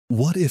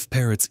What if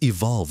parrots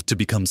evolved to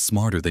become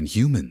smarter than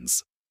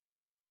humans?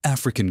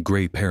 African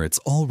gray parrots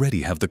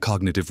already have the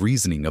cognitive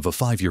reasoning of a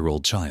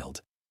 5-year-old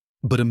child.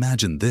 But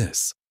imagine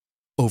this.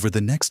 Over the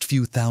next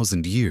few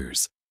thousand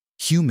years,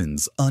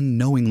 humans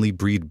unknowingly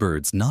breed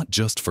birds not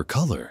just for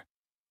color,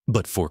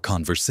 but for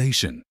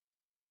conversation.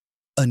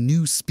 A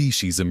new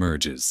species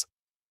emerges,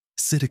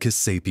 Psittacus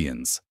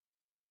sapiens.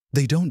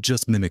 They don't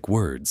just mimic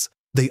words,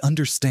 they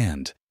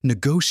understand,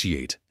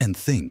 negotiate, and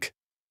think.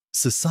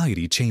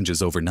 Society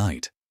changes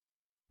overnight.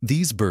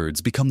 These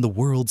birds become the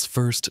world's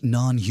first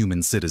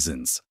non-human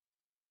citizens.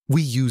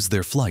 We use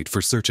their flight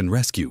for search and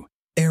rescue,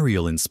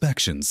 aerial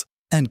inspections,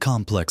 and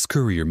complex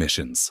courier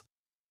missions.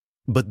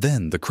 But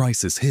then the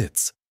crisis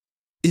hits.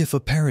 If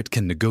a parrot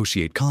can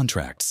negotiate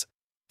contracts,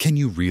 can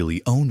you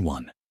really own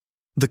one?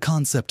 The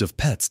concept of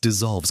pets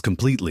dissolves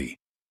completely.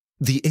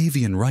 The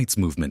avian rights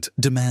movement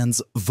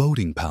demands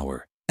voting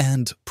power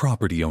and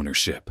property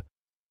ownership.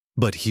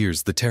 But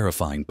here's the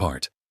terrifying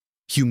part.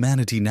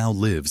 Humanity now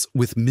lives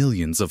with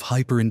millions of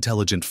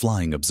hyper-intelligent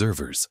flying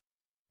observers.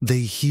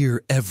 They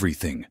hear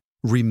everything,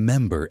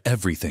 remember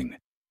everything,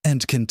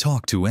 and can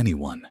talk to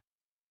anyone.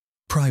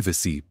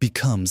 Privacy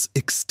becomes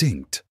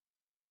extinct.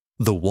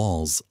 The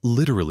walls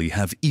literally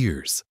have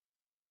ears.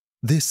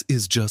 This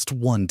is just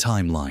one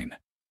timeline.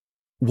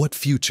 What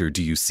future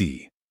do you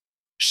see?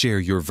 Share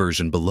your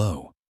version below.